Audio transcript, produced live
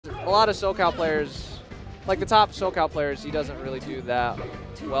a lot of SoCal players, like the top SoCal players, he doesn't really do that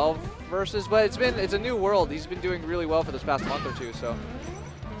well versus. But it's a new world. He's been doing really well for this past month or two. So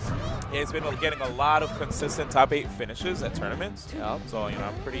yeah, he's been getting a lot of consistent top 8 finishes at tournaments. yeah. So you know,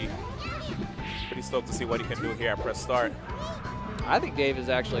 I'm pretty stoked to see what he can do here at press start. I think Dave is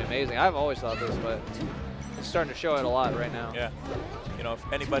actually amazing. I've always thought this, but he's starting to show it a lot right now. Yeah. You know,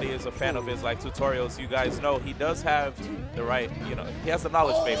 if anybody is a fan of his like tutorials, you guys know he does have the right, you know, he has the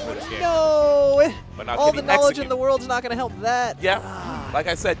knowledge base for this game. No! But now, all can the he knowledge execute? in the world's not going to help that. Yeah. Like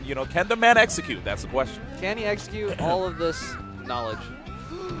I said, you know, can the man execute? That's the question. Can he execute all of this knowledge?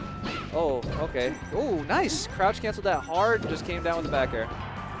 Oh, okay. Oh, nice. Crouch canceled that hard, just came down with the back air.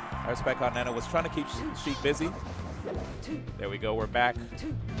 I respect how Nana was trying to keep Sheik busy. There we go, we're back.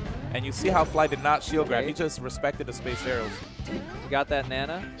 And you see how Fly did not shield grab. He just respected the space arrows. You got that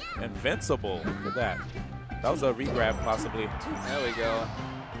Nana? Invincible. Look at that. That was a re-grab, possibly. There we go.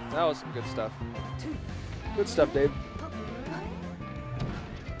 That was some good stuff. Good stuff, Dave.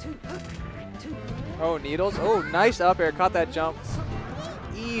 Oh, needles. Oh, nice up air. Caught that jump.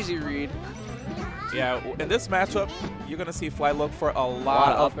 Easy read. Yeah, in this matchup, you're going to see Fly look for a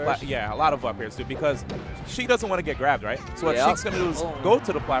lot of up airs. yeah, a lot of up airs, too, because she doesn't want to get grabbed, right? So what Yep. Sheik's going to do is go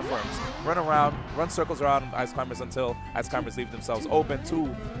to the platforms, run around, run circles around ice climbers until ice climbers leave themselves open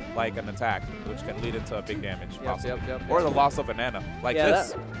to like an attack, which can lead into a big damage, possibly. Or the loss of a Nana, like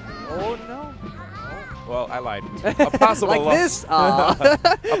this. Oh, no. Well, I lied. A possible like loss. this? Aw.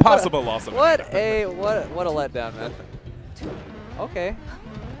 A possible loss of a Nana. What a letdown, man. Okay.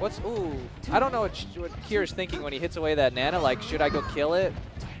 Ooh, I don't know what Kier's thinking when he hits away that Nana. Like, should I go kill it?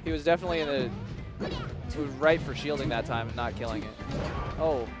 He was definitely he was right for shielding that time and not killing it.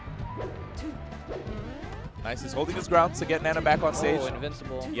 Oh. Nice, he's holding his ground to get Nana back on stage. Oh,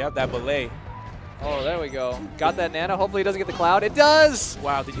 invincible. Yeah, that belay. Oh, there we go. Got that Nana. Hopefully he doesn't get the cloud. It does!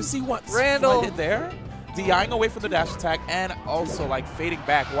 Wow, did you see what Randall Fly did there? DIing away from the dash attack and also like fading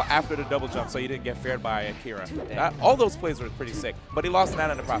back after the double jump so he didn't get fared by Akira. All those plays were pretty sick, but he lost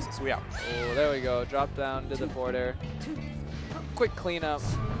Nana in the process. We out. Oh, there we go. Drop down, did the forward air. Quick cleanup.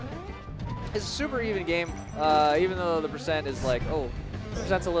 It's a super even game, even though the percent is like,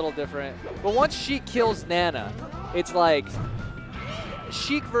 percent's a little different. But once Sheik kills Nana, it's like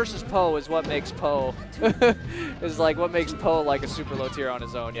Sheik versus Poe is what makes Poe is like what makes Poe like a super low tier on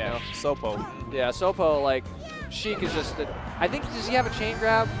his own. Yeah, you know? so Poe. Yeah, so Poe, like Sheik is just. I think does he have a chain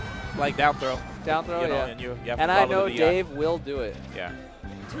grab? Like down throw. Down throw, you know, yeah. And, you have and to I follow know the Dave will do it. Yeah.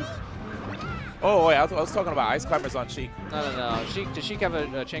 Oh, wait, I was talking about ice climbers on Sheik. No. Does Sheik have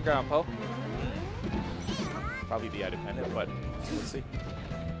a chain grab on Poe? Probably be independent, but we'll see.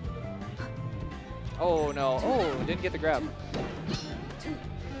 Oh no! Oh, didn't get the grab.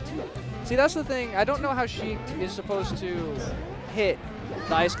 See, that's the thing. I don't know how Sheik is supposed to hit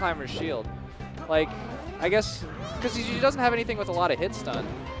the Ice Climber's shield. Like, I guess, because he doesn't have anything with a lot of hit stun.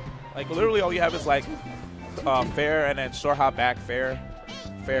 Like, literally all you have is, like, fair and then short hop back, fair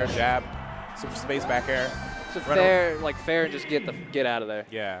jab, some space back air. So fair and just get out of there.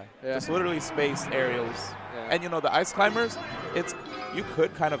 Yeah. Just literally spaced aerials. Yeah. And, you know, the Ice Climbers, you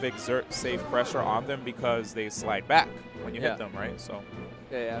could kind of exert safe pressure on them because they slide back when you hit them, right? So.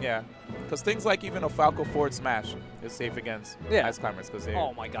 Yeah, because things like even a Falco forward smash is safe against Ice Climbers.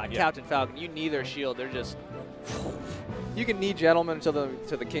 Oh my God, Captain Falcon, you need their shield. They're just, you can knee gentlemen until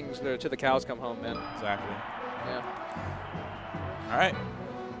the kings or to the cows come home, man. Exactly. Yeah. All right.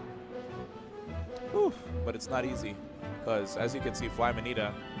 Whew. But it's not easy because as you can see, Fly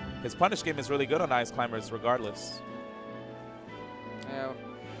Amanita, his punish game is really good on Ice Climbers regardless.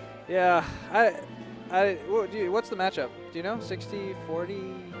 Yeah. What's the matchup? Do you know? 60, 40,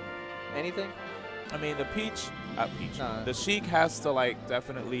 anything? I mean, the Sheik has to, like,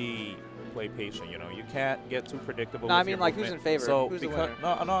 definitely play patient, you know. You can't get too predictable with I mean, your like, movement. who's in favor? So who's because, the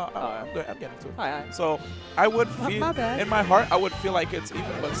winner? I'm getting to it. Hi. So I would feel, my bad. in my heart, I would feel like it's even,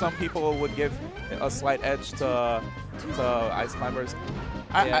 but some people would give a slight edge to Ice Climbers.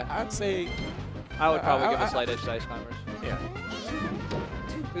 I'd say... I would probably give a slight edge to Ice Climbers. Yeah.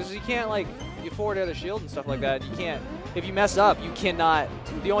 Because you can't, like, you forward air the shield and stuff like that. You can't, if you mess up, you cannot,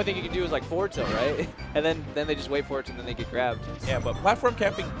 the only thing you can do is, like, forward tilt, right? And then they just wait for it and then they get grabbed. Yeah, but platform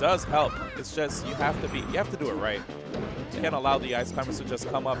camping does help. It's just you have to do it right. You can't allow the Ice Climbers to just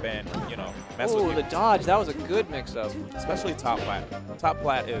come up and, you know, mess with you. Oh, the dodge, that was a good mix-up. Especially top plat. Top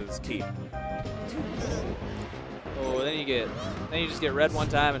plat is key. Oh, then you just get red one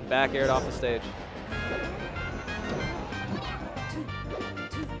time and back aired off the stage.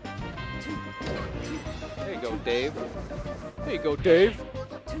 There you go, Dave. There you go, Dave.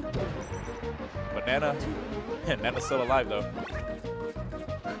 But Nana's still alive, though.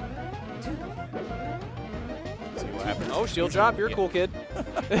 what happens. Oh, shield drop. You're a cool kid.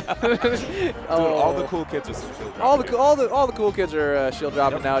 Dude, all the cool kids are shield dropping. All the cool kids are shield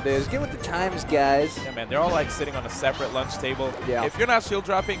dropping nowadays. Get with the times, guys. Yeah, man. They're all like sitting on a separate lunch table. Yeah. If you're not shield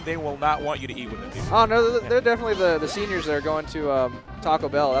dropping, they will not want you to eat with them. Dude. Oh no, they're definitely the seniors that are going to Taco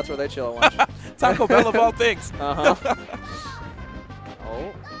Bell. That's where they chill at lunch. Taco Bell of all things. Uh-huh.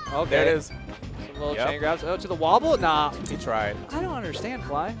 Oh, okay. There it is. Some little chain grabs. Oh, to the wobble? Nah. He tried. I don't understand,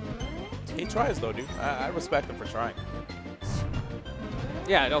 Fly. He tries, though, dude. I respect him for trying.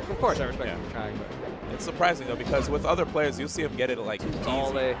 Yeah, no, of course I respect him for trying. But it's surprising, though, because with other players, you see him get it, like, easy.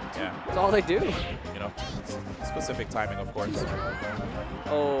 That's all they do. You know, specific timing, of course.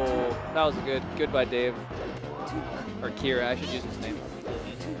 Oh, that was a good by Dave. Or Kira, I should use his name.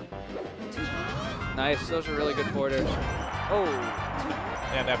 Nice. Those are really good forwarders. Oh.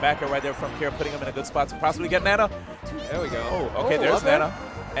 And that backer right there from Kira, putting him in a good spot to possibly get Nana. There we go. Oh, okay, there's Nana.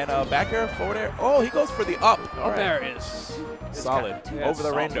 And back air, forward air. Oh, he goes for the up. All there it is. Solid. Over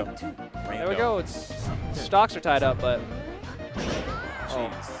the rainbow. There we go. Stocks are tied up, but.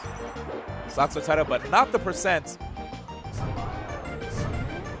 Stocks are tied up, but not the percent.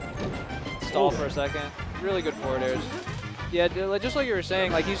 Stall for a second. Really good forward airs. Yeah, just like you were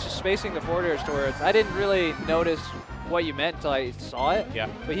saying, like he's just spacing the forward airs towards. I didn't really notice what you meant until I saw it. Yeah.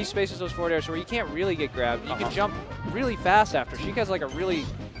 But he spaces those forward airs where you can't really get grabbed. You can jump really fast after. Sheik has like a really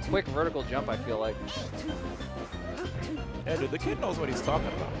quick vertical jump, I feel like. Yeah, dude, the kid knows what he's talking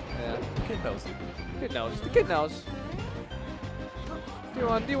about. Yeah. The kid knows, dude. The kid knows. The kid knows.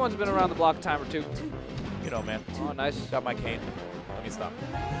 D1's been around the block a time or two. You know, man. Oh, nice. Got my cane. Let me stop.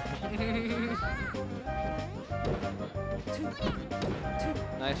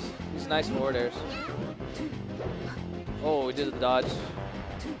 Nice. These nice forward airs. Oh, we did the dodge.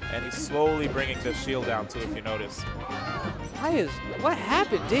 And he's slowly bringing the shield down, too, if you notice. What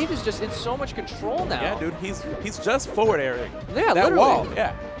happened? Dave is just in so much control now. Yeah, dude. He's just forward airing. Yeah, that literally. wall.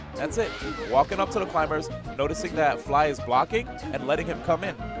 Yeah. That's it. Walking up to the climbers, noticing that Fly is blocking, and letting him come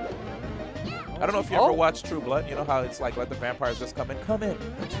in. I don't know if you ever watched True Blood. You know how it's like, let the vampires just come in? Come in.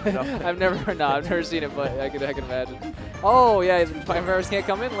 You know? I've never seen it, but I can imagine. Oh, yeah, the vampires can't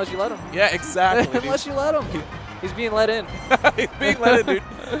come in unless you let them. Yeah, exactly. Unless you let him. He's being let in. He's being let in, dude.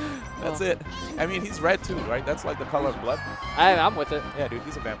 That's it. I mean, he's red, too, right? That's like the color of blood. I'm with it. Yeah, dude,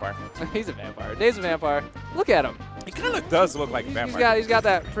 he's a vampire. He's a vampire. Dave's a vampire. Look at him. He kind of does look like a vampire. He's got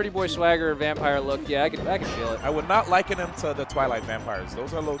that pretty boy swagger vampire look. Yeah, I can feel it. I would not liken him to the Twilight vampires.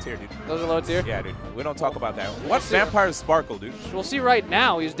 Those are low tier, dude. Those are low tier? Yeah, dude. We don't talk about that. What vampires sparkle, dude? We'll see right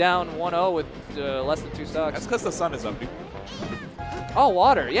now. He's down 1-0 with less than 2 stocks. That's because the sun is up, dude. Oh,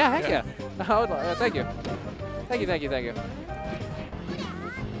 water. Yeah, heck yeah. Oh, thank you. Thank you.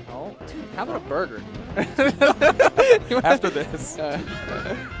 Oh, how about a burger? After this. And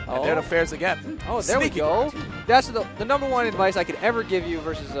there the fares again. Oh, there we go. That's the #1 advice I could ever give you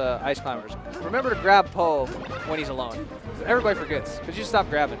versus ice climbers. Remember to grab Poe when he's alone. Everybody forgets, because you stop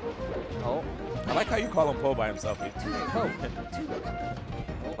grabbing. Oh. I like how you call him Poe by himself, dude. Poe.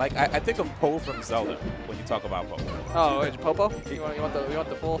 Like, I think of Poe from Zelda when you talk about Poe. Oh, it's Popo? You want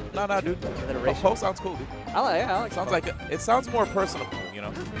the full? No, dude. Poe sounds cool, dude. I like sounds like it sounds more personal, you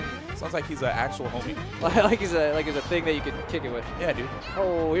know? Sounds like he's an actual homie. like he's a thing that you could kick it with. Yeah, dude.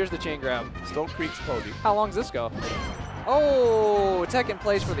 Oh, here's the chain grab. Stone Creek's Poe, dude. How long does this go? Oh, tech in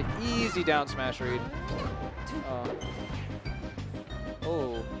place for the easy down smash read.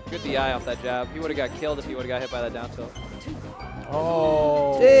 Oh, good DI off that jab. He would have got killed if he would have got hit by that down tilt.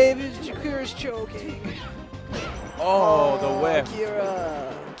 Oh. David Jakura's choking. Oh, the whiff.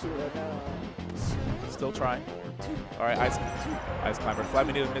 Kira, no. Still trying. All right, Ice Climber.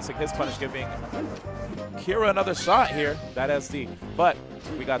 Flaminio missing his punish, giving Kira another shot here. That SD. But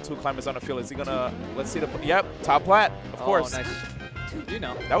we got 2 climbers on the field. Is he gonna? Let's see the. Yep, top plat. Of course. Nice. You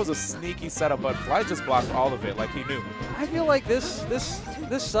know. That was a sneaky setup, but Fly just blocked all of it like he knew. I feel like this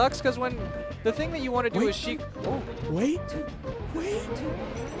sucks because when the thing that you want to do is Sheik. Oh, wait.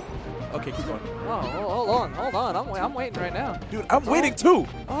 Okay, keep going. Oh, hold on. I'm waiting right now. Dude, I'm waiting too.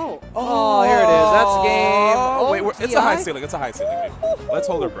 Oh, here it is. That's the game. Oh, wait, it's a high ceiling. It's a high ceiling, dude. Let's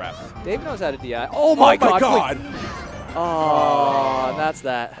hold our breath. Dave knows how to DI. Oh my God. Oh, that's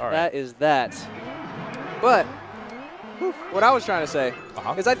that. Right. That is that. But what I was trying to say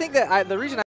is I think that the reason